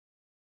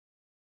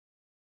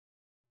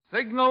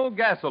Signal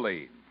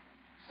gasoline.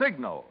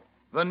 Signal,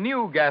 the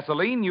new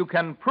gasoline you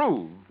can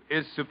prove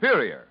is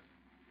superior.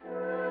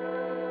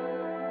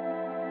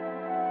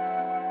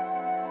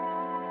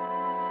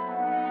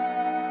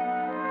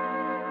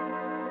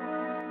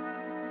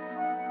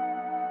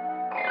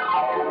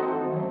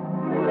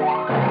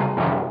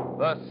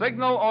 The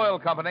Signal Oil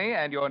Company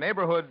and your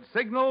neighborhood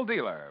Signal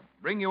dealer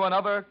bring you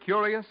another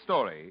curious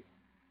story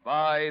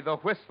by The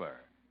Whistler.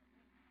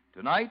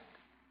 Tonight,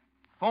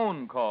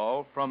 phone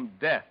call from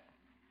death.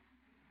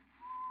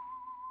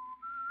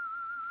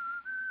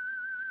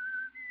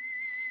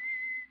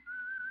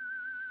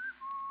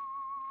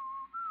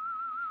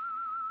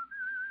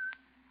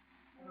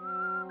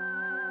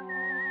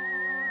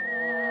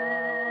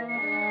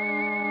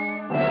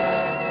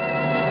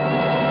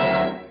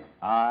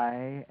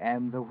 I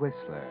am the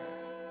Whistler,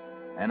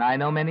 and I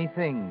know many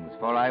things,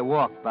 for I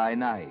walk by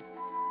night.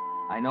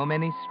 I know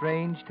many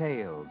strange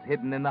tales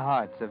hidden in the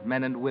hearts of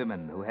men and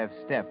women who have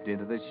stepped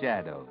into the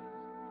shadows.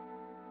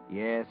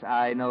 Yes,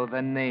 I know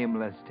the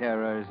nameless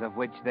terrors of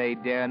which they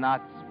dare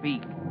not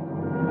speak.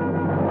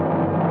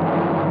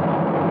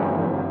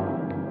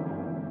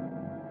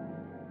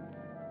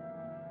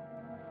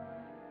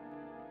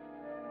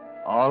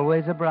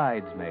 Always a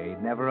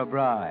bridesmaid, never a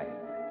bride.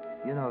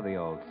 You know the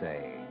old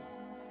saying.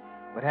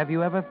 But have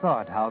you ever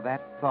thought how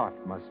that thought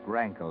must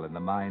rankle in the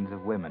minds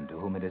of women to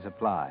whom it is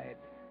applied?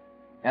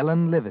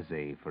 Ellen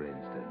Livesey, for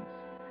instance.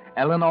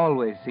 Ellen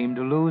always seemed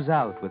to lose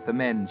out with the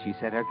men she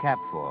set her cap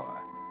for.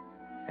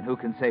 And who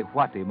can say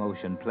what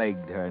emotion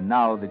plagued her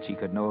now that she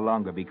could no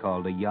longer be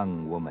called a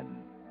young woman?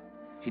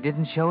 She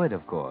didn't show it,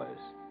 of course,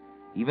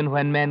 even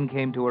when men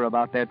came to her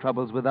about their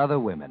troubles with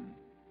other women,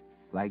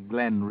 like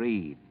Glenn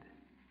Reed.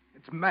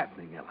 It's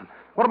maddening, Ellen.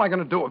 What am I going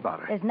to do about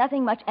her? There's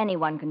nothing much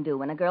anyone can do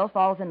when a girl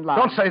falls in love.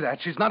 Don't say that.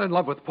 She's not in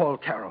love with Paul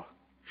Carroll.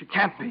 She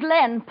can't be.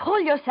 Glenn, pull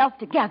yourself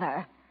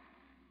together.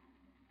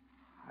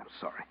 I'm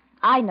sorry.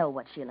 I know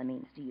what Sheila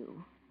means to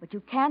you, but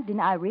you can't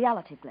deny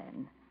reality,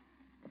 Glenn.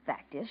 The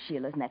fact is,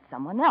 Sheila's met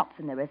someone else,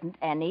 and there isn't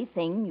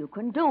anything you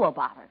can do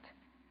about it.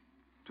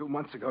 2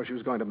 months ago, she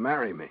was going to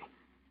marry me.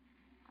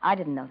 I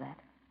didn't know that.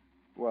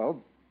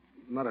 Well,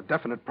 not a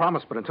definite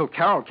promise, but until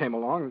Carroll came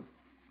along...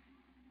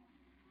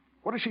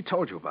 What has she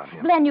told you about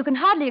him? Glenn, you can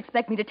hardly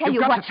expect me to tell you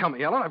You've what... got to tell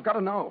me, Ellen. I've got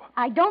to know.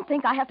 I don't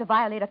think I have to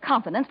violate a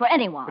confidence for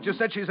anyone. But you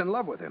said she's in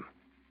love with him.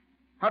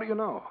 How do you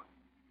know?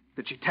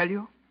 Did she tell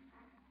you?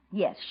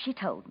 Yes, she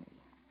told me.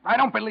 I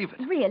don't believe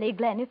it. Really,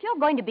 Glenn, if you're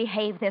going to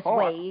behave this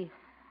way...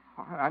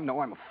 I know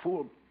I'm a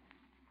fool.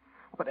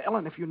 But,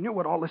 Ellen, if you knew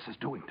what all this is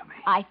doing to me...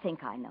 I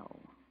think I know.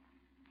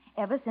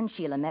 Ever since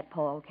Sheila met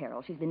Paul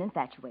Carroll, she's been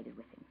infatuated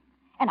with him.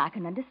 And I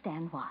can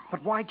understand why.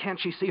 But why can't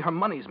she see her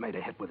money's made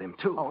a hit with him,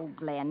 too? Oh,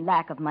 Glenn,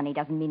 lack of money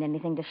doesn't mean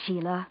anything to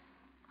Sheila.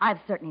 I've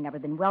certainly never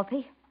been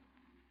wealthy.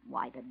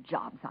 Why, the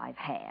jobs I've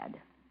had.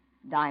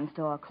 Dime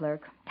store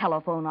clerk,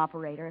 telephone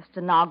operator,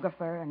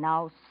 stenographer, and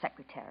now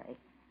secretary.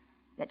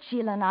 Yet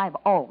Sheila and I have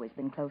always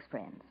been close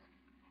friends.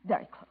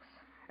 Very close.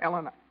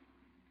 Ellen,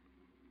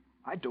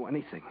 I'd do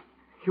anything.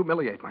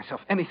 Humiliate myself,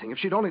 anything, if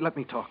she'd only let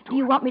me talk to her. Do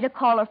you want me to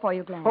call her for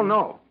you, Glenn? Oh,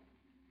 no.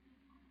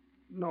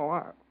 No,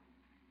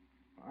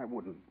 I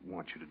wouldn't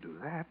want you to do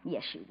that.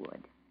 Yes, you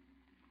would.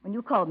 When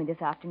you called me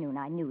this afternoon,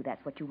 I knew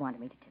that's what you wanted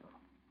me to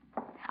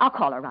do. I'll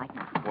call her right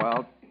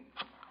now.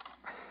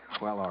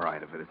 Well, all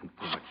right, if it isn't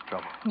too much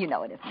trouble. You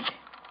know it isn't.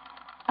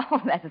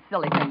 Oh, that's a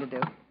silly thing to do.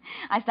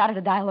 I started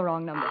to dial the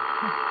wrong number.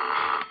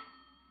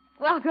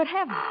 Well, good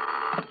heavens.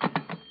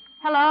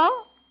 Hello?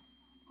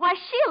 Why,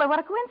 Sheila, what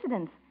a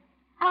coincidence.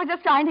 I was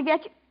just trying to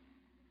get you...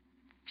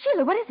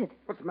 Sheila, what is it?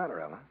 What's the matter,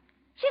 Ellen?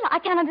 Sheila, I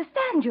can't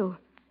understand you.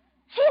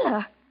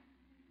 Sheila!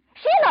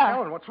 Sheila!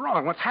 Ellen, what's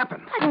wrong? What's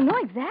happened? I don't know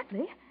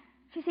exactly.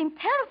 She seemed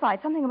terrified,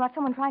 something about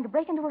someone trying to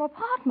break into her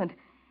apartment.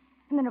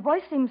 And then her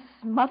voice seemed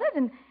smothered,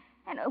 and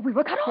we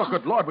were cut off. Oh,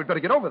 good Lord, we'd better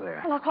get over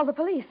there. Well, I'll call the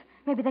police.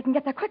 Maybe they can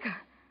get there quicker.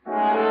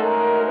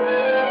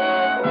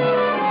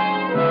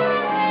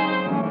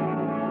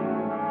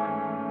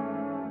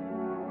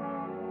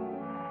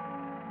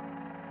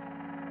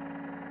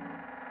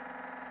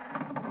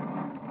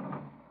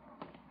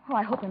 Oh,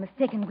 I hope you're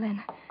mistaken,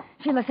 Glenn.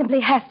 Sheila simply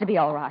has to be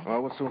all right.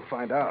 Well, we'll soon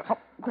find out. Oh,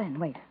 Glenn,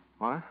 wait.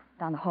 What?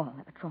 Down the hall,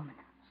 that patrolman.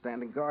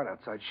 Standing guard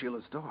outside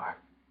Sheila's door.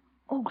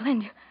 Oh,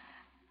 Glenn,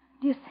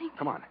 do you think...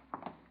 Come on.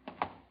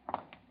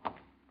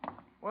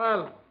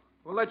 Well,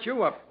 we'll let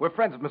you up. We're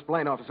friends of Miss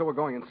Blaine, officer. We're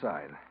going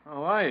inside.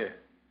 Oh, are you?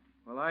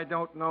 Well, I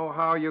don't know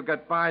how you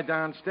got by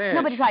downstairs.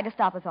 Nobody tried to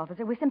stop us,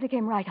 officer. We simply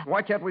came right up.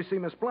 Why can't we see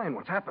Miss Blaine?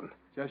 What's happened?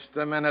 Just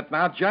a minute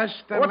now,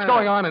 just a minute. What's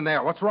going on in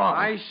there? What's wrong?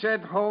 I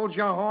said hold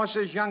your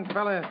horses, young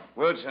fella.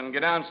 Wilson,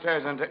 get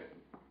downstairs and take...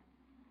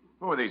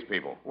 Who are these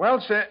people? Well,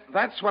 sir,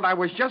 that's what I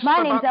was just My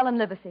about... name's Ellen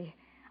Livesey.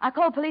 I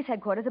called police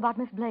headquarters about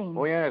Miss Blaine.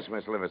 Oh, yes,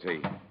 Miss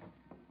Livesey.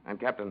 I'm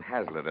Captain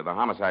Hazlitt of the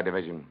Homicide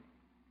Division.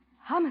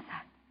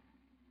 Homicide?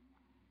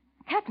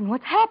 Captain,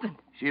 what's happened?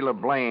 Sheila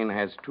Blaine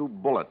has 2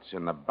 bullets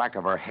in the back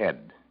of her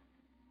head.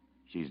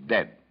 She's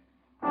dead.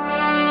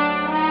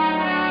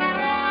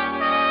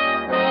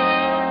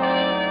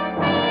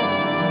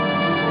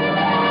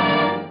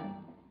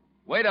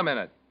 Wait a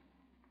minute.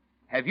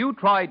 Have you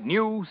tried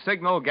new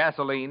Signal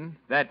gasoline?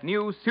 That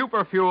new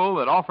super fuel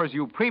that offers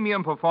you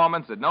premium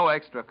performance at no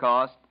extra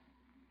cost?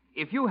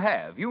 If you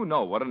have, you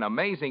know what an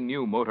amazing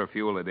new motor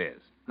fuel it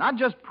is. Not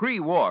just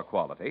pre-war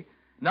quality,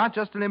 not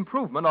just an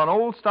improvement on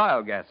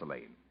old-style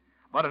gasoline,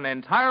 but an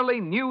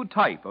entirely new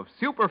type of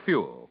super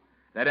fuel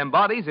that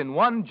embodies in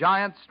one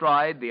giant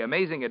stride the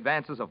amazing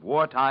advances of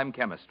wartime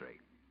chemistry.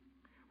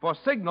 For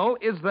Signal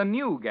is the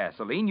new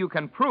gasoline you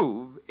can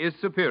prove is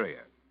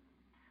superior.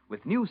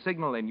 With new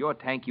Signal in your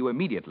tank, you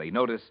immediately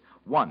notice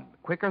 1,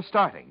 quicker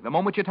starting the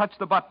moment you touch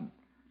the button.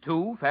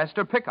 2,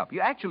 faster pickup. You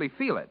actually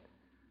feel it.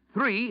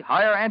 3,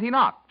 higher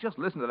anti-knock. Just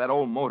listen to that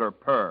old motor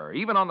purr,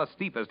 even on the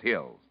steepest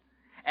hills.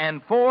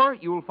 And 4,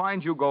 you'll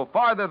find you go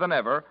farther than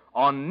ever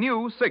on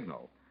new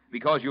Signal,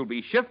 because you'll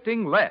be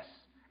shifting less,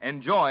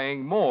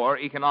 enjoying more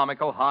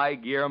economical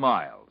high-gear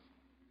miles.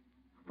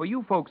 For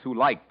you folks who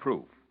like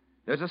proof,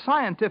 there's a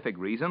scientific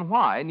reason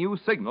why new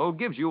Signal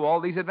gives you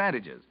all these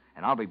advantages,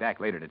 and I'll be back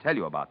later to tell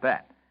you about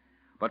that.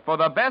 But for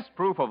the best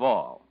proof of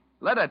all,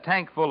 let a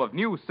tank full of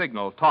new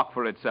Signal talk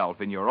for itself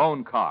in your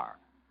own car.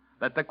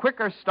 Let the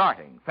quicker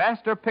starting,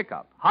 faster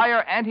pickup,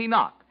 higher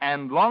anti-knock,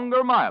 and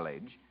longer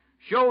mileage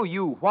show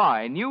you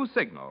why new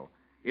Signal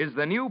is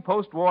the new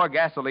post-war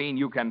gasoline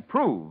you can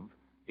prove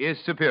is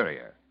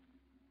superior.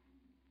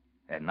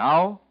 And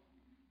now,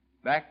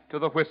 back to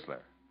the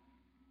Whistler.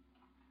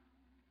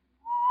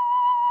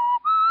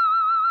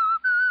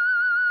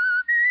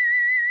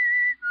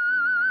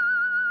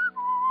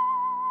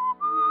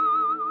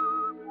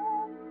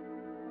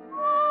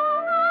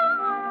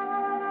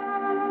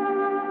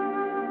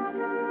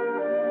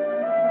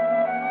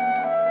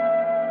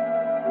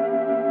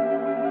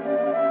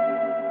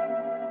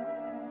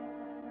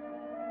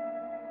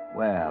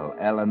 Well,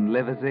 Ellen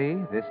Livesey,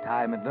 this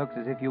time it looks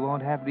as if you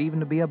won't have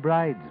even to be a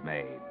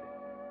bridesmaid.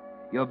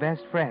 Your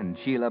best friend,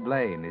 Sheila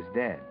Blaine, is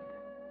dead.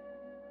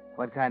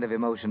 What kind of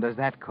emotion does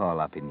that call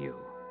up in you?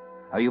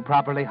 Are you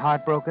properly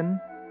heartbroken?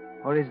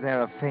 Or is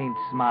there a faint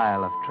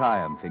smile of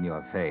triumph in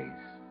your face?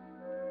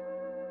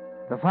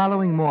 The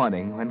following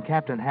morning, when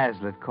Captain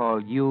Hazlitt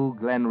called you,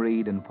 Glenn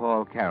Reed, and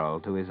Paul Carroll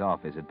to his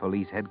office at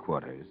police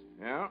headquarters.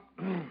 Yeah.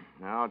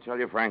 Now, I'll tell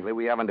you frankly,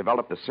 we haven't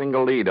developed a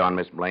single lead on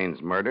Miss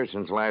Blaine's murder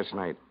since last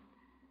night.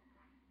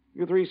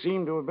 You three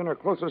seem to have been her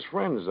closest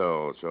friends,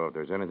 though, so if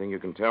there's anything you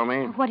can tell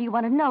me... What do you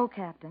want to know,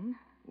 Captain?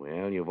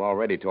 Well, you've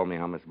already told me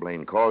how Miss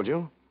Blaine called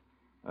you.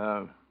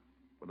 By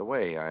the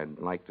way, I'd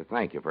like to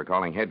thank you for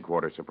calling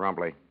headquarters so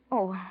promptly.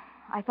 Oh,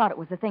 I thought it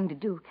was the thing to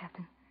do,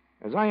 Captain.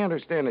 As I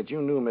understand it,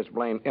 you knew Miss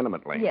Blaine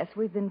intimately. Yes,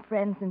 we've been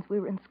friends since we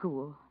were in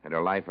school. Had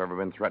her life ever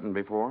been threatened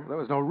before? There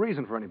was no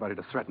reason for anybody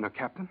to threaten her,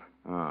 Captain.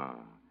 Ah.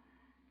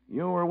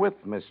 You were with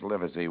Miss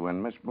Livesey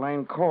when Miss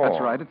Blaine called.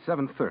 That's right, at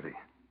 7:30.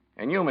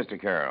 And you, Mr.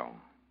 Carroll,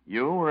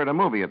 you were at a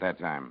movie at that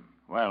time.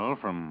 Well,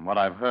 from what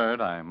I've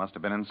heard, I must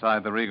have been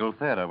inside the Regal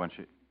Theater when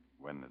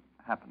it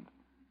happened.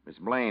 Miss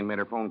Blaine made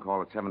her phone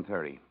call at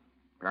 7:30.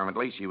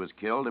 Apparently, she was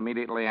killed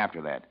immediately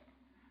after that.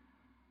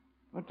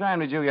 What time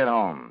did you get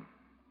home?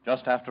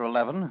 Just after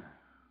 11.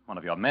 One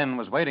of your men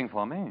was waiting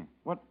for me.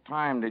 What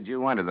time did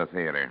you enter the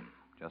theater?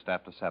 Just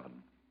after 7.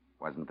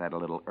 Wasn't that a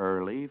little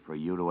early for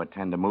you to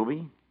attend a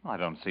movie? I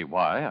don't see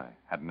why. I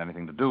hadn't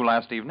anything to do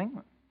last evening.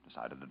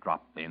 Decided to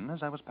drop in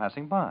as I was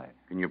passing by.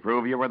 Can you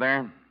prove you were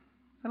there?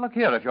 Now, look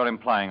here, if you're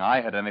implying I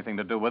had anything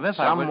to do with this,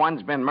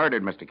 Someone's been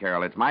murdered, Mr.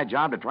 Carroll. It's my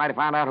job to try to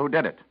find out who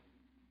did it.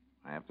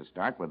 I have to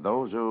start with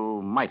those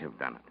who might have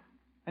done it.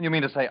 And you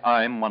mean to say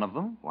I'm one of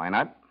them? Why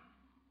not?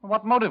 Well,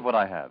 what motive would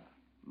I have?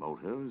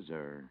 Motives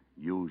are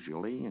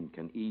usually and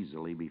can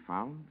easily be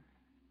found.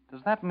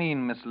 Does that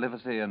mean Miss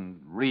Livesey and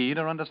Reed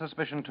are under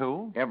suspicion,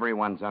 too?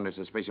 Everyone's under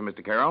suspicion,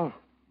 Mr. Carroll.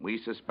 We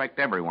suspect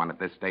everyone at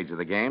this stage of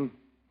the game.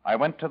 I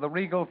went to the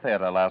Regal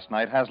Theater last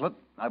night, Hazlitt.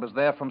 I was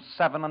there from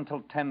 7 until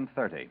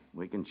 10:30.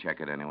 We can check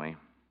it anyway.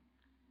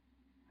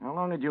 How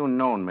long had you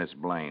known Miss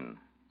Blaine?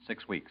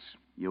 6 weeks.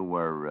 You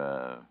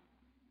were,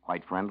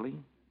 quite friendly?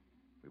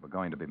 We were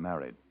going to be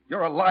married.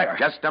 You're a liar.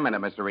 Just a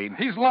minute, Mr. Reed.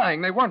 He's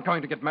lying. They weren't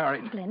going to get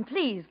married. Glenn,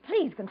 please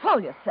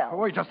control yourself. Oh,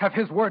 we just have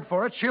his word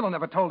for it. Sheila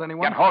never told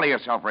anyone. Get hold of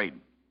yourself, Reed.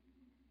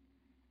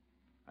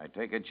 I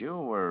take it you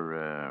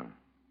were,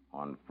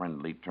 on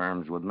friendly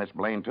terms with Miss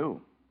Blaine, too.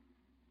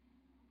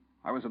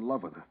 I was in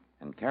love with her.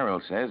 And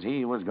Carroll says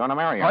he was going to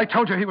marry her. I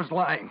told you he was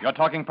lying. You're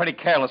talking pretty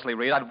carelessly,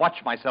 Reed. I'd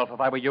watch myself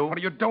if I were you. What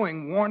are you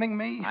doing, warning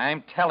me?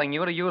 I'm telling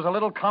you to use a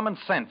little common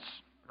sense.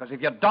 Because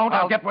if you don't,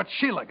 I'll get what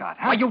Sheila got.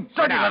 Huh? Why, you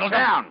dirty little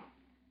down.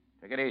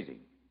 Take it easy.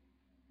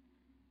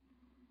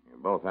 You're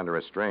both under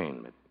a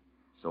strain, but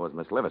so is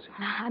Miss Livesey.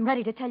 I'm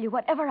ready to tell you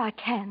whatever I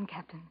can,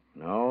 Captain.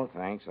 No,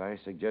 thanks. I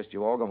suggest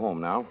you all go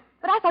home now.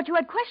 But I thought you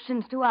had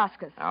questions to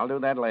ask us. I'll do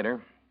that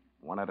later.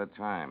 One at a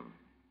time.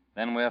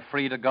 Then we're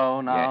free to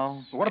go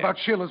now? Yes. What about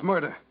Sheila's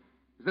murder?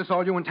 Is this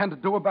all you intend to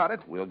do about it?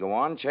 We'll go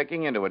on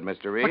checking into it,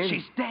 Mr. Reed. But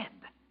she's dead.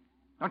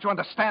 Don't you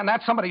understand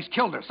that? Somebody's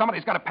killed her.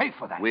 Somebody's got to pay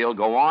for that. We'll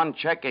go on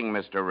checking,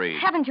 Mr. Reed.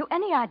 Haven't you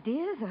any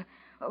ideas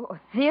or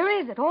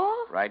theories at all?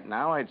 Right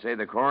now, I'd say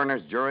the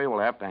coroner's jury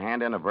will have to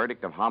hand in a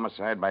verdict of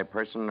homicide by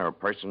person or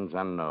persons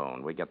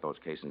unknown. We get those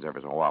cases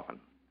every so often.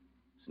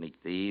 Sneak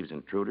thieves,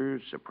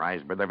 intruders,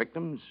 surprised by their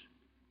victims.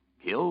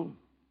 Kill,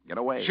 get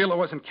away. Sheila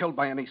wasn't killed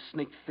by any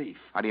sneak thief.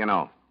 How do you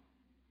know?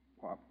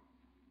 Well,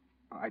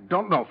 I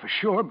don't know for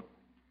sure,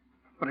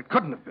 but it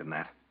couldn't have been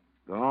that.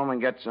 Go home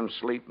and get some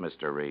sleep,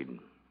 Mr. Reed.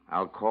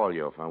 I'll call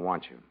you if I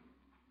want you.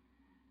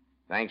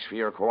 Thanks for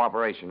your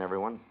cooperation,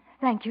 everyone.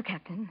 Thank you,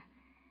 Captain.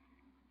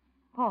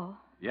 Paul,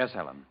 Yes,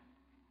 Helen.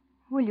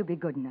 will you be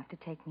good enough to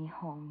take me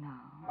home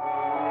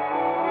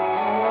now?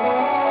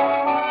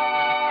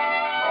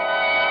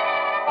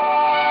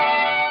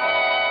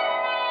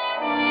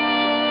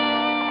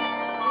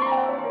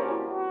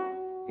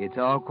 It's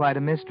all quite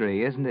a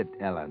mystery, isn't it,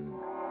 Ellen?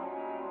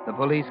 The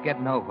police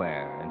get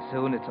nowhere, and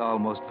soon it's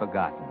almost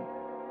forgotten.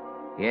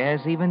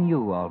 Yes, even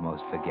you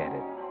almost forget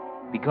it.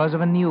 Because of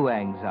a new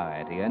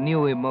anxiety, a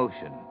new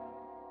emotion.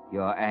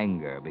 Your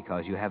anger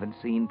because you haven't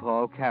seen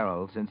Paul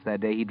Carroll since that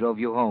day he drove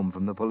you home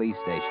from the police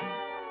station.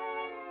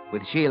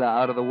 With Sheila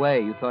out of the way,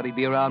 you thought he'd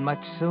be around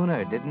much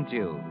sooner, didn't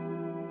you?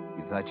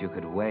 You thought you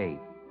could wait.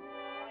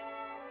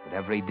 But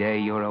every day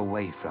you're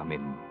away from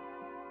him.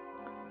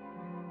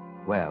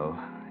 Well,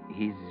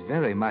 he's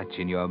very much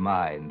in your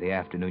mind the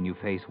afternoon you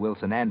face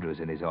Wilson Andrews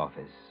in his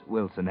office.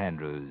 Wilson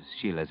Andrews,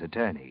 Sheila's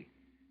attorney.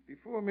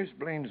 Before Miss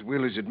Blaine's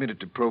will is admitted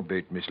to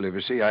probate, Miss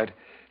Livesey, I'd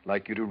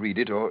like you to read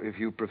it, or if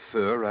you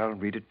prefer, I'll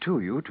read it to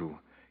you to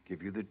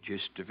give you the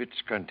gist of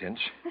its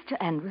contents. Mr.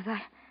 Andrews,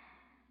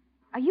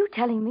 are you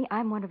telling me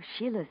I'm one of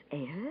Sheila's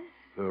heirs?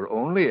 Her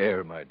only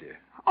heir, my dear.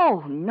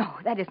 Oh, no,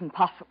 that isn't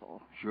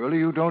possible. Surely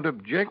you don't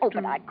object Oh,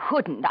 to... but I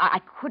couldn't.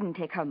 I couldn't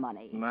take her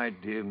money. My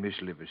dear Miss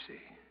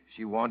Livesey,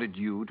 she wanted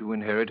you to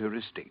inherit her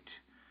estate.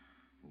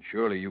 And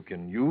surely you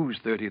can use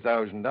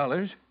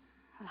 $30,000.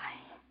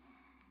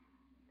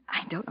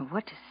 I don't know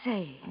what to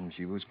say. And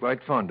she was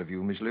quite fond of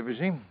you, Miss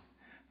Livesey.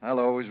 I'll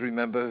always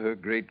remember her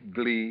great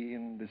glee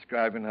in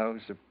describing how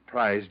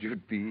surprised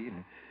you'd be.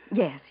 And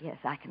Yes,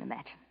 I can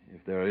imagine.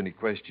 if there are any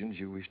questions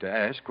you wish to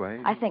ask, why...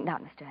 I think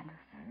not, Mr. Andrews.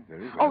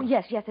 Very well. Oh,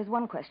 yes, there's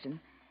one question.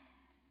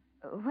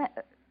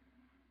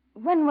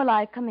 When will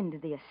I come into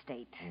the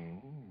estate?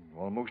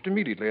 Almost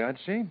immediately, I'd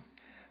say.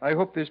 I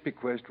hope this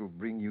bequest will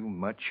bring you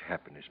much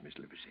happiness, Miss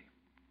Livesey.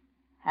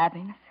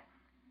 Happiness?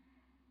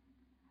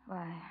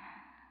 Why,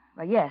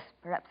 yes,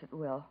 perhaps it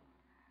will.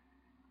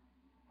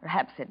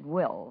 Perhaps it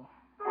will.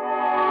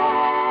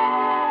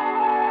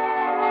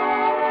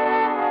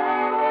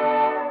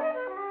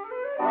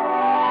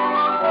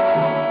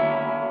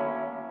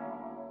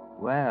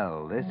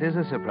 Well, this is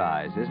a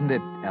surprise, isn't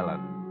it, Ellen?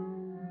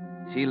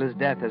 Sheila's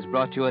death has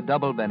brought you a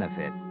double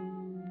benefit.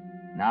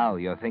 Now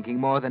you're thinking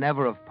more than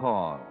ever of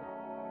Paul.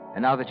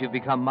 And now that you've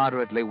become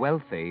moderately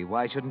wealthy,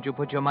 why shouldn't you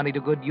put your money to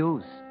good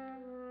use?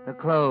 The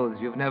clothes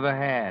you've never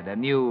had, a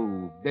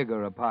new,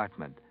 bigger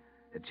apartment,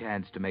 a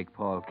chance to make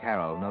Paul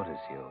Carroll notice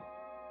you.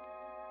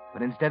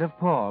 But instead of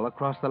Paul,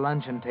 across the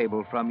luncheon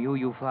table from you,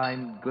 you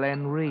find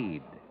Glenn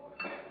Reed.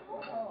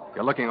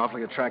 You're looking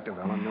awfully attractive,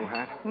 Ellen. New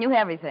hat. Knew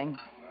everything.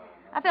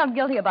 I felt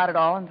guilty about it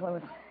all until it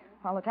was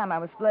all the time I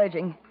was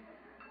splurging.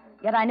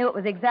 Yet I knew it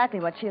was exactly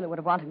what Sheila would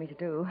have wanted me to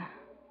do.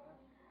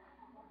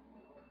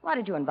 Why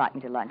did you invite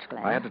me to lunch,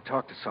 Glenn? I had to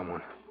talk to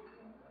someone.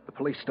 The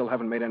police still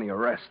haven't made any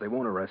arrests. They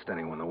won't arrest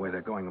anyone the way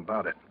they're going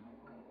about it.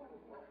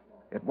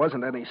 It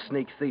wasn't any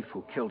sneak thief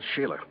who killed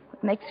Sheila.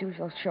 What makes you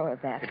so sure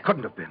of that? It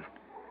couldn't have been.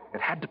 It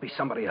had to be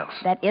somebody else.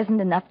 That isn't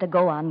enough to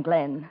go on,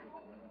 Glenn.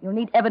 You'll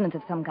need evidence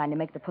of some kind to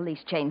make the police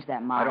change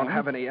their mind. I don't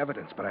have any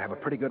evidence, but I have a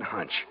pretty good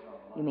hunch.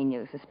 You mean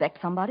you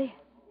suspect somebody?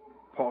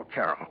 Paul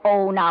Carroll.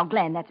 Oh, now,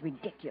 Glenn, that's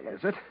ridiculous.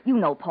 Is it? You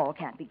know Paul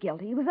can't be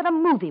guilty. He was at a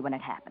movie when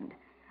it happened.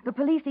 The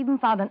police even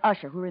found an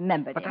usher who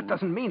remembered But him. that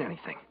doesn't mean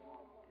anything.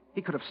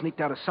 He could have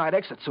sneaked out a side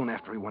exit soon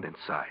after he went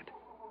inside.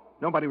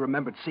 Nobody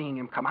remembered seeing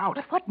him come out.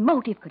 But what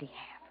motive could he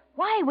have?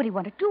 Why would he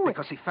want to do it?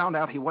 Because he found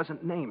out he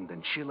wasn't named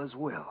in Sheila's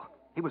will.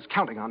 He was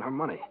counting on her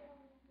money.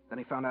 Then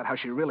he found out how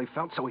she really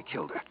felt, so he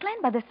killed her. But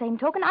Glenn, by the same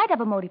token, I'd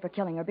have a motive for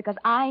killing her because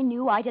I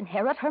knew I'd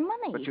inherit her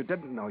money. But you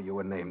didn't know you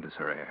were named as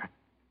her heir.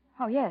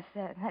 Oh, yes,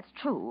 that's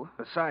true.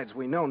 Besides,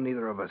 we know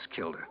neither of us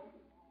killed her.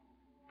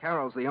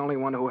 Carol's the only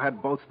one who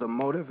had both the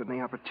motive and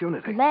the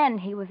opportunity. Glenn,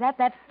 he was at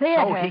that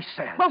theater. So he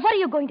says. Well, what are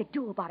you going to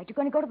do about it? You're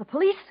going to go to the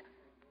police?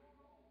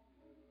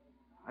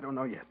 I don't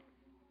know yet.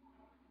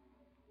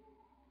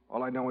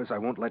 All I know is I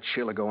won't let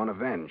Sheila go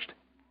unavenged.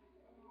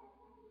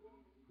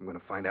 I'm going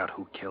to find out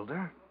who killed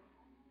her.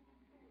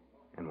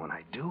 And when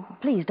I do...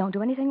 Please don't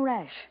do anything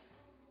rash.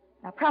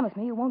 Now, promise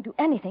me you won't do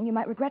anything you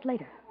might regret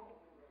later.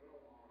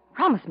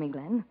 Promise me,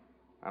 Glenn.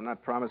 I'm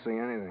not promising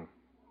anything.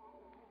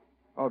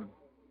 Oh,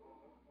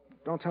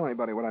 don't tell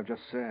anybody what I've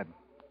just said.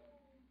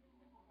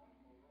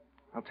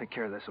 I'll take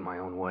care of this in my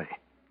own way.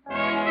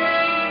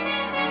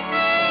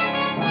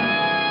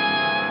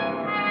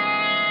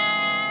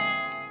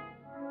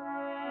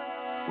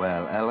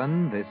 Well,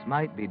 Ellen, this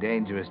might be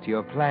dangerous to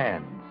your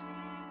plans.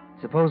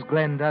 Suppose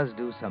Glenn does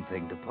do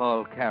something to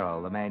Paul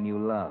Carroll, the man you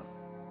love.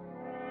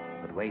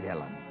 But wait,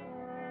 Ellen.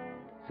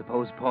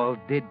 Suppose Paul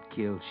did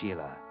kill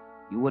Sheila.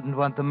 You wouldn't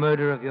want the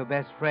murder of your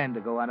best friend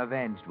to go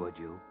unavenged, would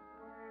you?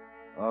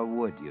 Or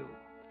would you?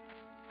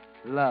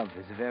 Love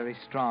is a very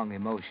strong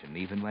emotion,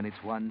 even when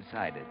it's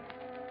one-sided.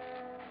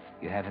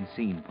 You haven't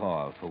seen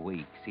Paul for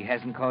weeks. He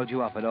hasn't called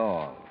you up at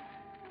all.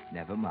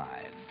 Never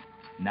mind.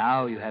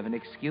 Now you have an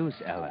excuse,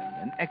 Ellen.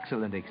 An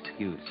excellent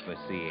excuse for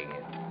seeing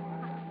him.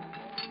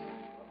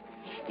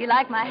 You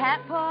like my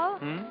hat, Paul?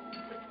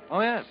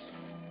 Oh, yes.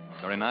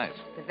 Very nice.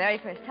 The very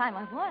first time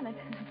I've worn it.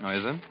 Oh,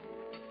 is it?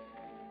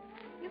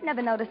 You've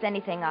never noticed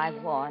anything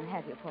I've worn,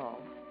 have you, Paul?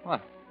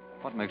 What?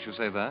 What makes you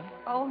say that?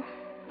 Oh,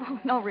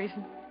 no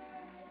reason.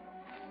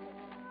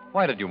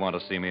 Why did you want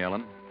to see me,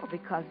 Ellen? Oh,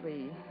 because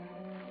we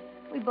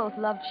both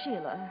loved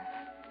Sheila.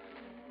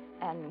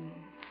 And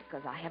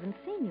because I haven't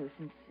seen you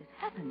since it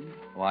happened.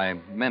 Well, I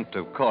meant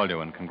to call you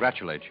and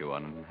congratulate you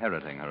on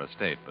inheriting her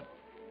estate, but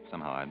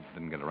somehow I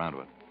didn't get around to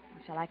it.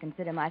 Shall I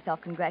consider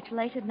myself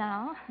congratulated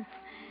now?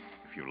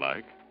 If you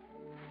like.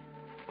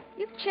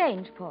 You've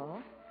changed,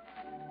 Paul.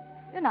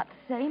 You're not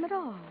the same at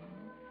all.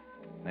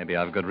 Maybe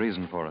I've good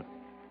reason for it.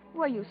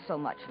 Were you so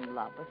much in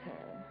love with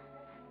her?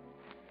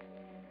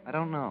 I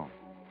don't know.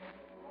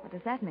 What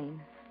does that mean?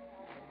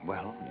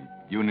 Well,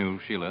 you knew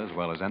Sheila as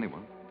well as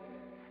anyone.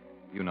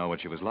 You know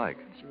what she was like.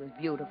 She was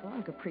beautiful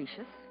and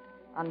capricious,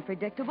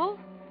 unpredictable,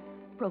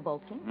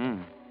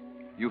 provoking.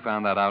 You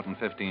found that out in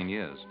 15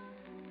 years.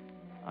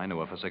 I knew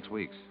her for 6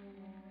 weeks.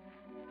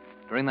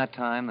 During that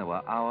time, there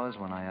were hours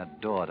when I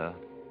adored her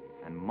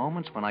and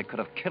moments when I could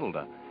have killed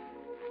her.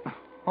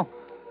 Oh,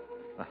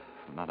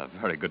 not a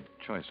very good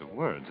choice of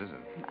words, is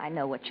it? I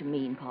know what you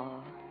mean,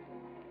 Paul.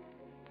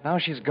 Now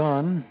she's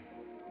gone.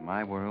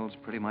 My world's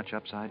pretty much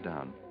upside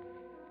down.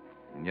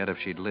 And yet, if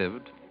she'd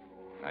lived,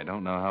 I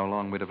don't know how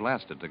long we'd have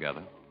lasted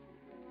together.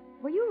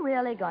 Were you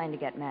really going to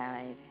get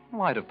married?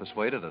 Well, I'd have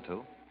persuaded her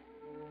to.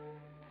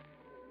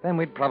 Then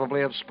we'd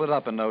probably have split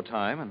up in no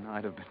time, and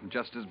I'd have been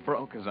just as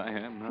broke as I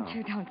am now. But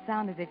you don't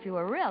sound as if you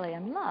were really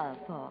in love,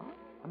 Paul.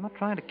 I'm not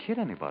trying to kid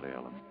anybody,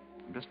 Ellen.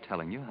 I'm just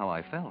telling you how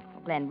I felt.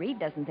 Glenn Reed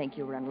doesn't think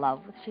you were in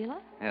love with Sheila.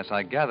 Yes,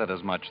 I gathered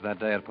as much that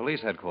day at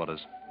police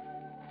headquarters.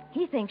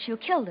 He thinks you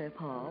killed her,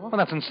 Paul. Well,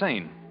 that's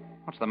insane.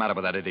 What's the matter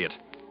with that idiot?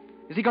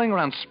 Is he going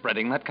around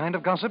spreading that kind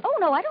of gossip? Oh,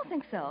 no, I don't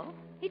think so.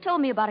 He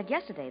told me about it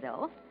yesterday,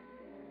 though.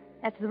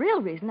 That's the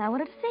real reason I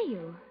wanted to see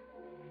you.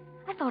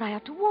 I thought I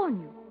ought to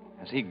warn you.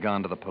 Has he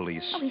gone to the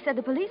police? Oh, he said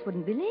the police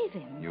wouldn't believe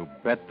him. You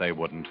bet they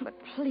wouldn't. But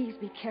please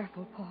be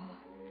careful, Paul.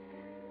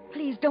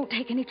 Please don't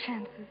take any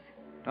chances.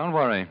 Don't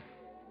worry.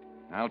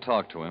 I'll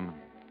talk to him.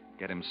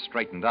 Get him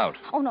straightened out.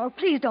 Oh, no,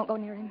 please don't go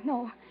near him.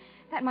 No,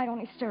 that might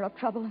only stir up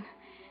trouble.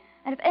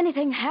 And if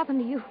anything happened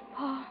to you,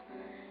 Paul...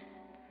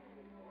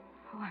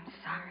 Oh, I'm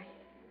sorry.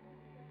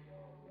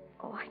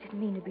 Oh, I didn't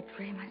mean to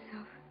betray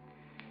myself.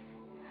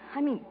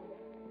 I mean...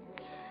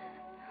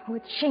 Oh,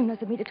 it's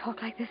shameless of me to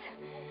talk like this.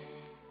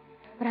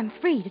 But I'm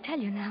free to tell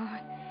you now.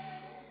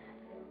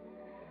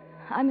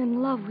 I'm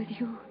in love with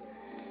you.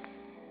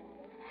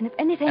 And if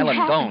anything Ellen,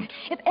 happened...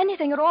 don't. If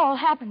anything at all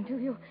happened to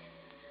you...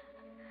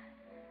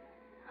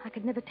 I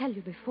could never tell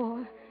you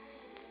before.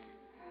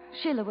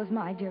 Sheila was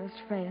my dearest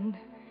friend.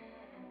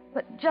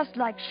 But just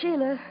like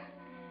Sheila,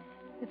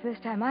 the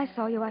first time I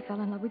saw you, I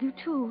fell in love with you,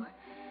 too.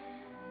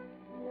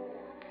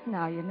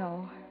 Now you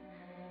know.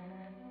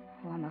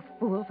 Oh, I'm a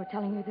fool for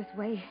telling you this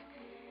way.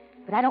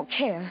 But I don't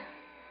care.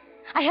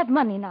 I have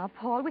money now,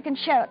 Paul. We can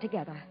share it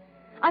together.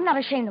 I'm not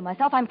ashamed of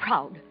myself. I'm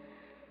proud.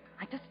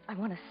 I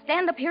want to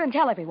stand up here and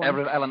tell everyone.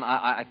 Ellen,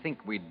 I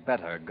think we'd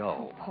better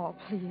go. Oh, Paul,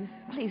 please.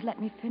 Please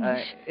let me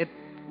finish. It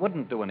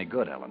wouldn't do any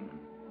good, Ellen.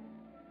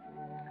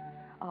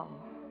 Oh.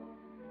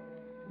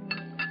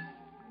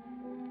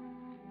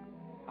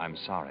 I'm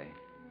sorry.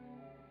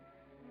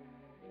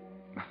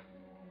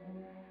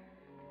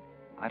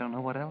 I don't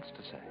know what else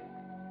to say.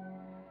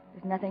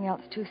 There's nothing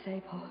else to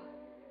say, Paul.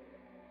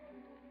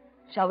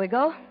 Shall we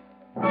go?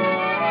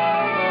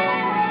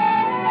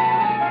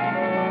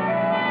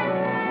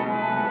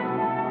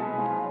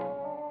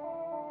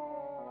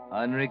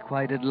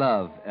 Unrequited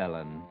love,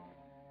 Ellen.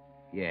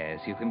 Yes,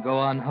 you can go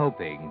on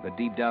hoping, but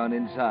deep down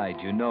inside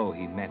you know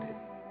he meant it.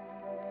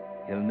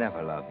 He'll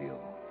never love you.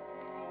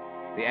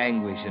 The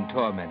anguish and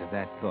torment of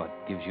that thought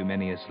gives you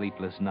many a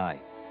sleepless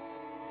night.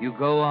 You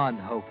go on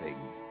hoping,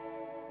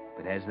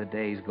 but as the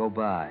days go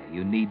by,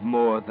 you need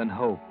more than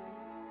hope.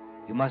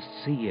 You must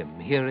see him,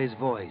 hear his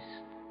voice.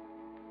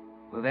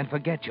 Well, then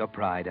forget your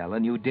pride,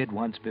 Ellen. You did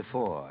once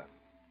before.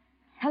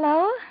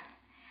 Hello?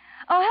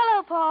 Oh,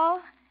 hello,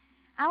 Paul.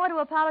 I want to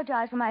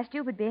apologize for my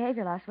stupid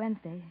behavior last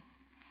Wednesday.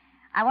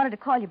 I wanted to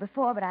call you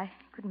before, but I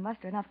couldn't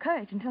muster enough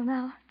courage until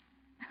now.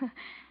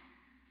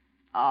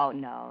 Oh,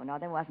 no,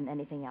 there wasn't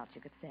anything else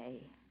you could say.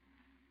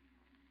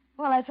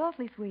 Well, that's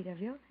awfully sweet of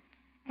you.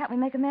 Can't we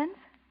make amends?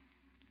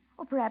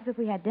 Or perhaps if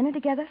we had dinner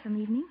together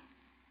some evening?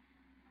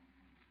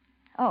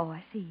 Oh,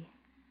 I see.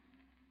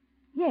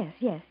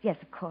 Yes,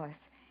 of course.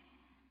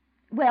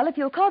 Well, if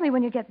you'll call me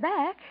when you get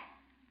back.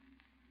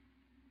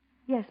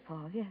 Yes,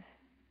 Paul, yes.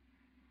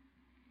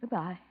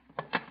 Goodbye.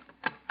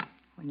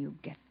 When you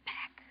get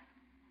back.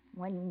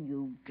 When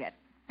you get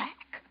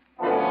back.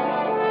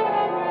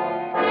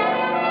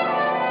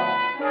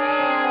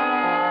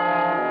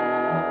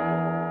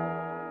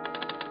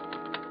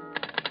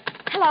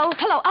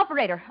 hello,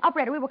 operator.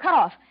 Operator, we were cut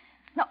off.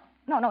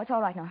 No, it's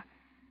all right now.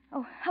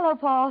 Oh, hello,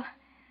 Paul.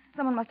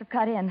 Someone must have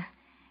cut in.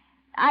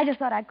 I just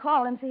thought I'd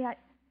call and see how...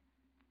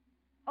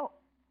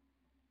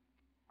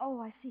 Oh,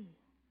 I see.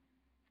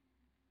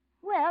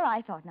 Well,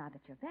 I thought now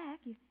that you're back,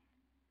 you...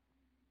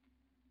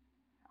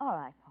 All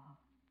right, Paul.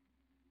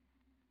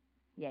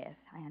 Yes,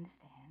 I understand.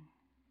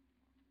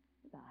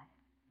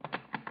 Goodbye.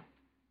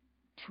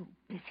 Too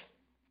busy.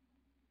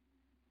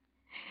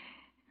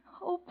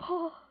 Oh,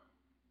 Paul.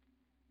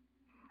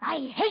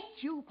 I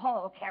hate you,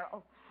 Paul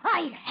Carroll.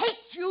 I hate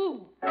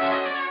you.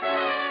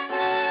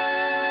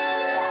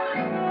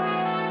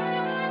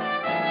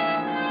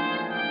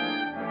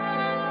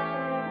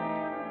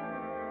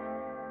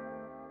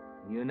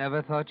 You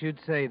never thought you'd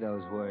say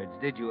those words,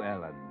 did you,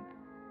 Ellen?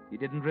 You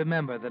didn't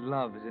remember that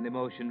love is an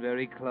emotion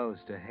very close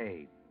to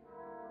hate.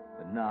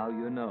 But now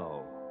you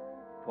know.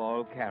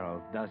 Paul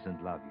Carroll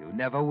doesn't love you,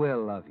 never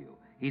will love you.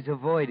 He's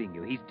avoiding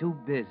you. He's too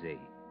busy.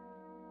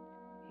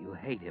 You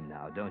hate him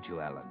now, don't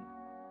you, Ellen?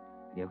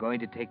 You're going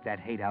to take that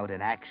hate out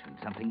in action,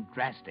 something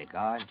drastic,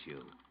 aren't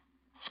you?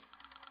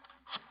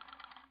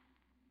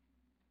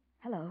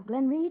 Hello,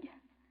 Glenn Reed?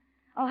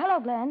 Oh, hello,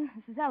 Glenn.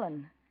 This is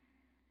Ellen.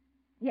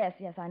 Yes,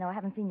 I know. I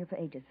haven't seen you for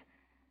ages.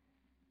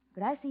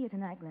 Could I see you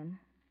tonight, Glenn?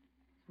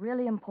 It's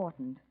really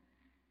important.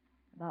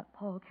 About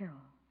Paul Carroll.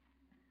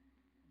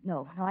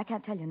 No, I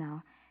can't tell you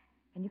now.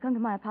 Can you come to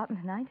my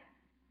apartment tonight?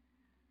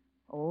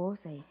 Oh,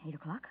 say 8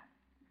 o'clock.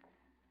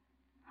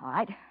 All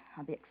right.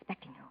 I'll be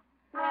expecting you.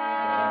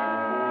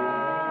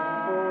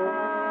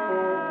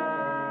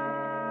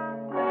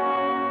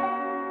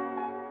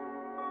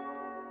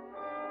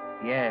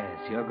 Yes,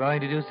 you're going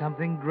to do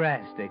something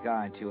drastic,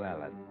 aren't you,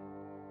 Ellen?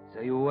 So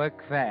you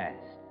work fast.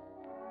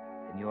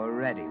 And you're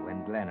ready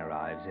when Glenn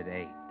arrives at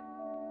 8.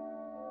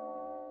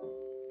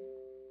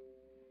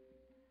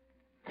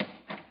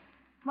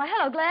 Why,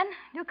 hello, Glenn.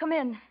 Do come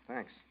in.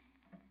 Thanks.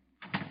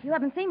 You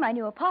haven't seen my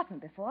new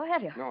apartment before,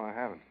 have you? No, I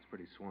haven't. It's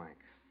pretty swank.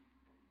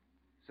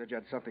 Said you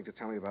had something to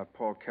tell me about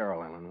Paul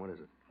Carroll, Ellen. What is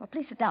it? Well,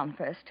 please sit down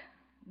first.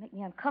 You make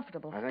me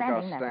uncomfortable I think standing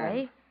I'll that stand.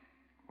 way.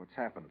 What's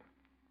happened?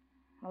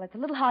 Well, it's a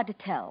little hard to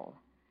tell.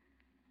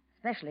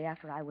 Especially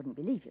after I wouldn't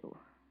believe you.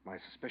 My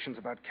suspicions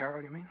about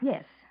Carroll, you mean?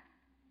 Yes.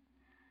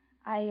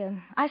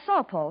 I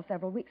saw Paul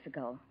several weeks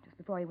ago, just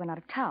before he went out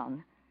of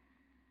town.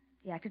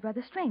 He acted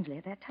rather strangely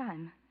at that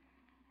time.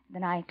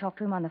 Then I talked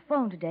to him on the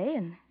phone today,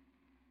 and...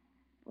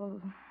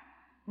 Well,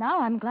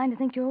 now I'm inclined to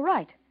think you're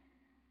right.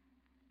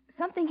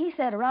 Something he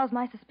said aroused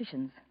my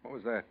suspicions. What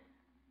was that?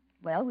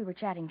 Well, we were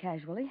chatting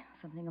casually,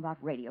 something about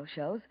radio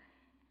shows,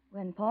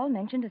 when Paul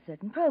mentioned a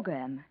certain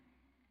program.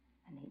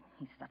 And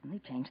he suddenly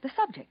changed the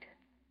subject.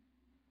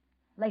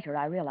 Later,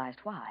 I realized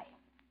why.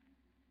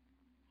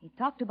 He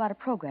talked about a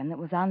program that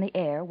was on the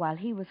air while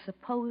he was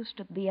supposed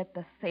to be at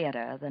the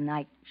theater the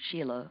night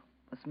Sheila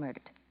was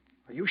murdered.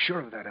 Are you sure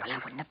of that, Well, Ellen?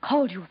 I wouldn't have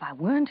called you if I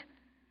weren't.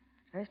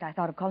 First, I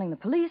thought of calling the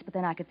police, but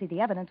then I could see the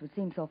evidence would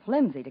seem so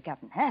flimsy to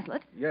Captain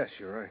Haslett. Yes,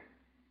 you're right.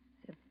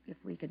 If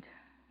we could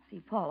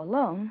see Paul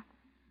alone,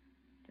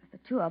 just the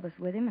two of us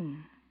with him,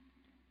 and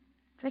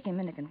trick him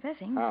into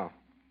confessing. How?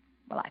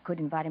 Well, I could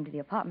invite him to the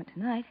apartment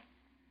tonight.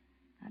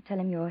 I'll tell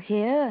him you're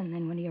here, and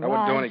then when he That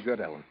arrives... wouldn't do any good,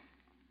 Ellen.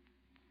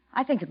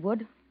 I think it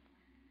would.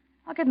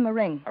 I'll give him a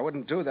ring. I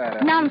wouldn't do that,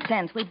 Ellen.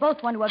 Nonsense. We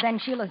both want to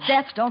avenge Sheila's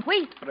death, don't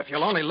we? But if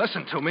you'll only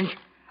listen to me...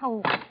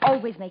 Oh,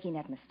 always making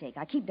that mistake.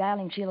 I keep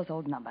dialing Sheila's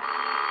old number.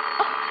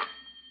 Oh,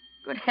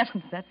 good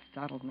heavens, that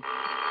startled me.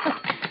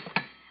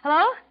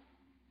 Hello?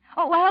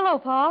 Oh, well, hello,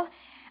 Paul.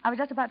 I was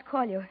just about to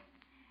call you.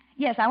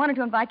 Yes, I wanted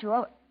to invite you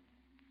over.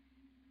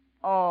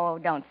 Oh,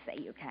 don't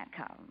say you can't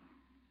come.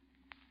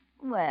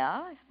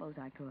 Well, I suppose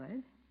I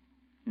could.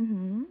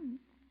 Mm-hmm.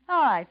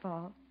 All right,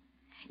 Paul.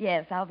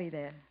 Yes, I'll be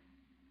there.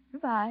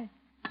 Goodbye.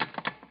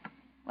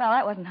 Well,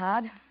 that wasn't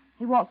hard.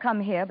 He won't come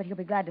here, but he'll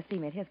be glad to see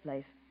me at his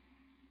place.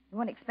 He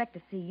won't expect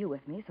to see you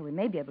with me, so we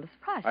may be able to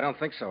surprise him. I don't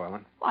think so,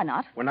 Ellen. Why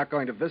not? We're not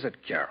going to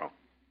visit Carroll.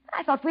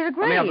 I thought we'd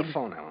agreed. Let me have the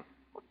phone, Ellen.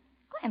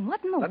 Glenn,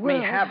 what in the Let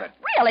world? me have it.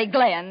 Really,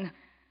 Glenn?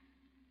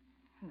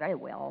 Very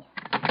well.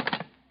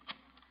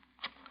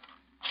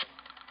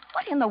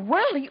 What in the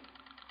world are you...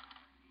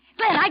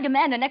 Glenn, I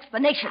demand an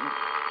explanation.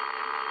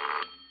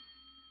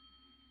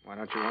 Why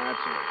don't you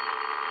answer it?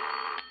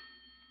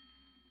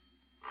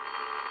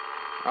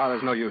 Oh,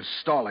 there's no use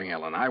stalling,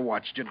 Ellen. I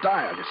watched you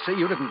dial. You see,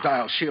 you didn't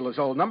dial Sheila's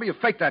old number. You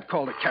faked that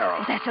call to Carroll.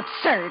 Oh, that's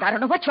absurd. I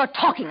don't know what you're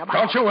talking about.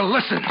 Don't you? Well,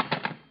 listen.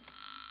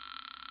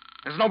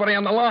 There's nobody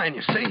on the line,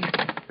 you see.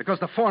 Because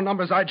the 4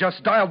 numbers I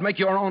just dialed make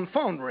your own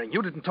phone ring.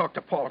 You didn't talk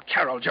to Paul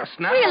Carroll just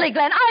now. Really,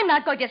 Glenn, I'm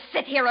not going to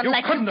sit here and You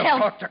let couldn't you have tell...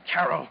 talked to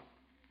Carroll.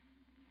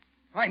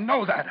 I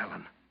know that,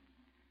 Ellen.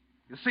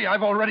 You see,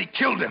 I've already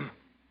killed him.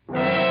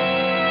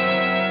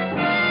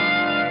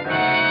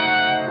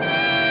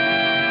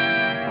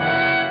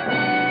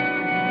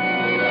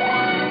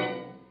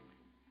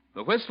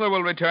 The Whistler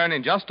will return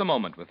in just a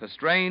moment with the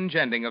strange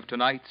ending of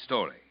tonight's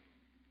story.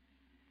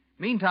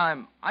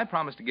 Meantime, I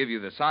promise to give you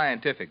the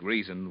scientific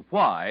reason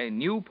why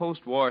new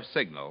post-war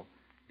Signal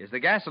is the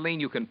gasoline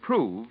you can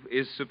prove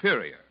is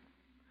superior.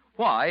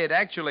 Why, it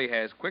actually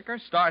has quicker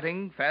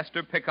starting,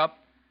 faster pickup,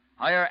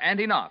 higher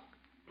anti-knock,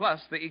 plus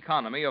the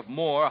economy of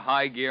more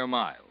high-gear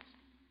miles.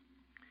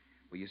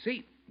 Well, you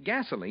see,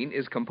 gasoline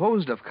is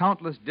composed of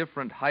countless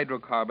different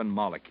hydrocarbon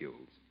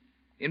molecules.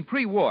 In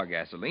pre-war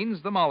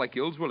gasolines, the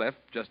molecules were left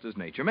just as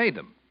nature made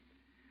them.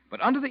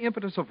 But under the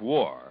impetus of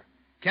war,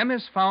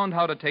 chemists found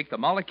how to take the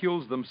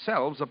molecules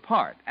themselves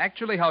apart,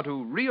 actually how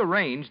to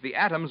rearrange the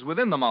atoms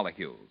within the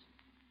molecules.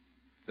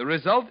 The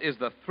result is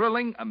the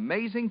thrilling,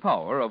 amazing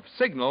power of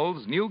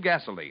Signal's new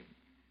gasoline,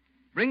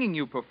 bringing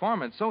you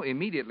performance so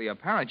immediately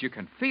apparent you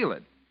can feel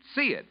it,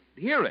 see it,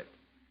 hear it.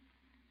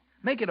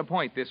 Make it a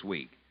point this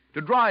week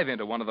to drive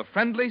into one of the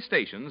friendly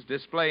stations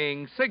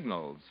displaying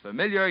Signal's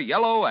familiar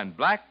yellow and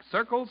black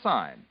circle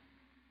sign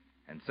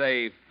and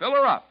say, "Fill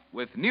her up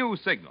with new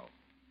Signal."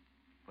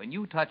 When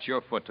you touch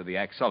your foot to the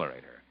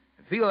accelerator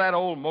and feel that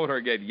old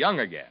motor get young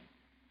again,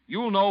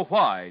 you'll know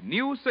why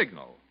new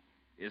Signal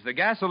is the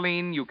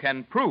gasoline you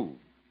can prove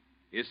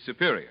is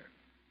superior.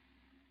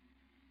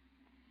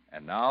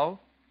 And now,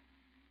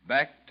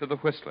 back to the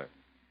Whistler.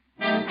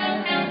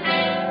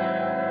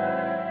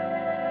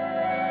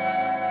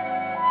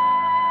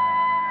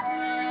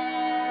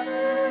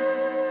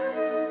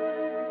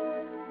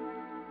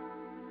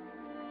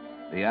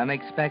 The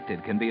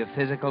unexpected can be a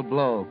physical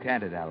blow,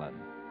 can't it, Ellen?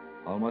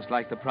 Almost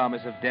like the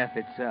promise of death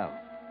itself.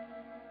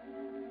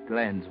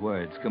 Glenn's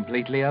words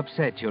completely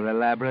upset your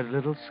elaborate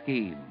little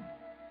scheme.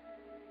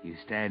 You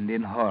stand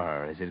in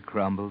horror as it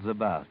crumbles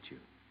about you.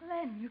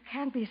 Glenn, you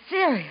can't be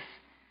serious.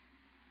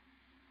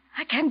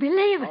 I can't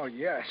believe it. Oh,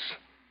 yes.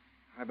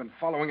 I've been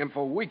following him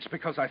for weeks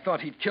because I thought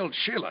he'd killed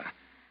Sheila.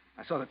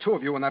 I saw the two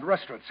of you in that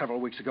restaurant several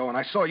weeks ago, and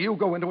I saw you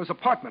go into his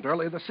apartment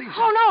earlier this season.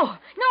 Oh,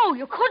 no. No,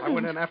 you couldn't. I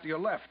went in after you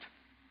left.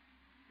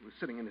 He was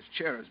sitting in his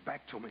chair, his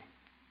back to me.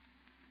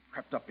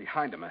 Crept up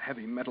behind him, a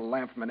heavy metal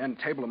lamp from an end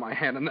table in my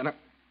hand, and then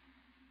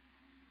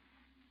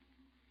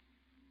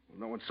Well,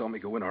 no one saw me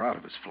go in or out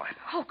of his flat.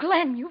 Oh,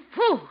 Glenn, you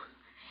fool.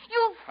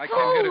 You fool. I came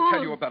here to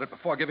tell you about it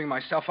before giving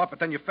myself up, but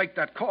then you faked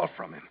that call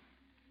from him.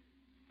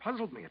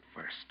 Puzzled me at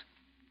first,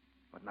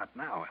 but not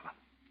now, Ellen.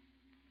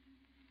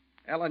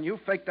 Ellen, you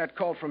faked that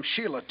call from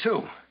Sheila,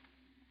 too.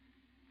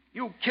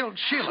 You killed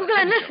Sheila. Oh,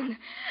 Glenn, didn't listen. you?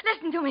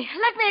 Listen to me.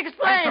 Let me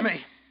explain. Answer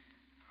me.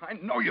 I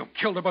know you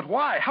killed her, but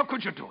why? How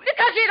could you do it?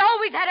 Because she'd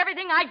always had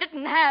everything I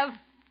didn't have.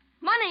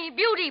 Money,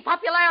 beauty,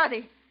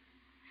 popularity.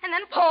 And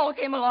then Paul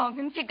came along,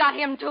 and she got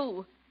him,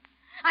 too.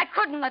 I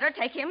couldn't let her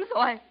take him,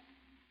 so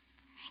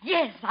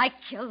Yes, I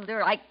killed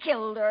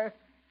her.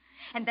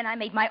 And then I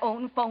made my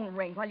own phone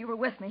ring while you were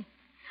with me.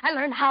 I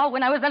learned how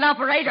when I was an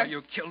operator. So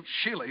you killed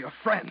Sheila, your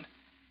friend,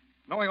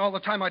 knowing all the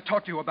time I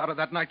talked to you about her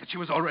that night that she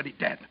was already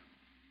dead.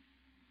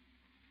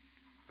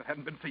 If it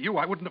hadn't been for you,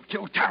 I wouldn't have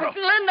killed Carol. But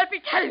Glenn, let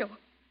me tell you.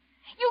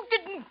 You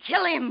didn't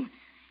kill him.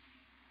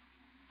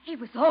 He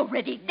was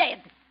already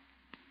dead.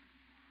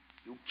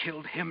 You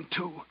killed him,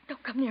 too?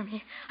 Don't come near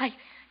me. I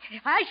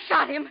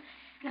shot him,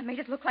 and I made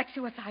it look like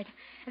suicide,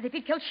 as if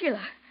he'd killed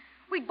Sheila.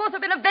 We'd both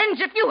have been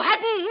avenged if you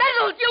hadn't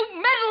meddled. You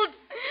meddled.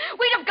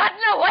 We'd have gotten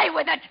away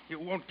with it. You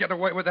won't get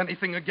away with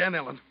anything again,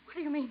 Ellen. What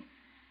do you mean?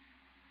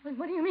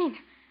 What do you mean?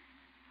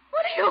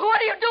 What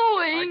are you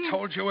doing? I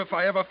told you if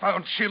I ever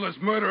found Sheila's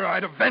murderer,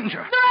 I'd avenge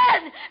her.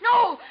 Glenn!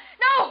 No!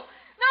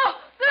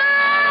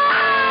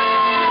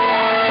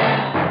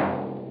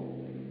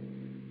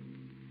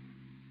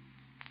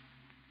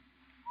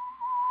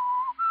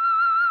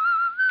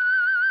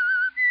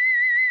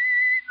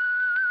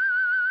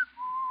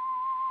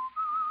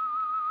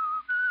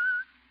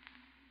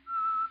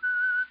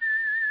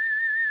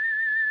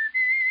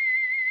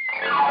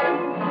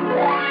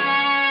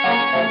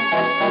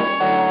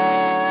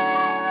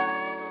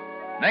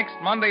 Next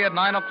Monday at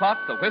 9 o'clock,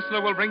 The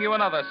Whistler will bring you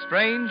another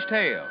strange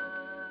tale.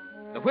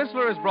 The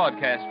Whistler is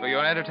broadcast for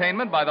your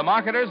entertainment by the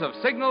marketers of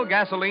Signal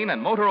gasoline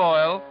and motor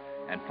oil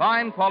and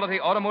fine quality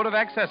automotive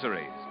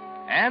accessories,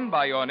 and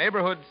by your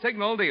neighborhood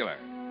Signal dealer.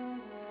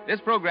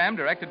 This program,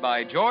 directed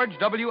by George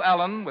W.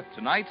 Allen, with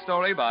tonight's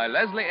story by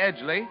Leslie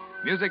Edgley,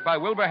 music by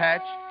Wilbur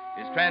Hatch,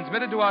 is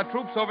transmitted to our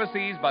troops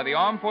overseas by the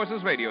Armed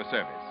Forces Radio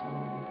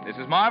Service. This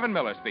is Marvin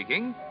Miller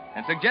speaking,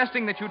 and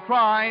suggesting that you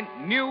try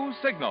New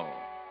Signal,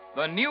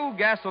 the new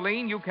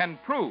gasoline you can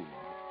prove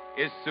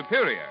is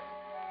superior.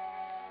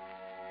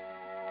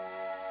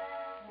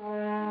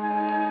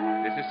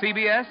 This is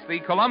CBS, the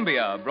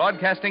Columbia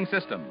Broadcasting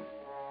System.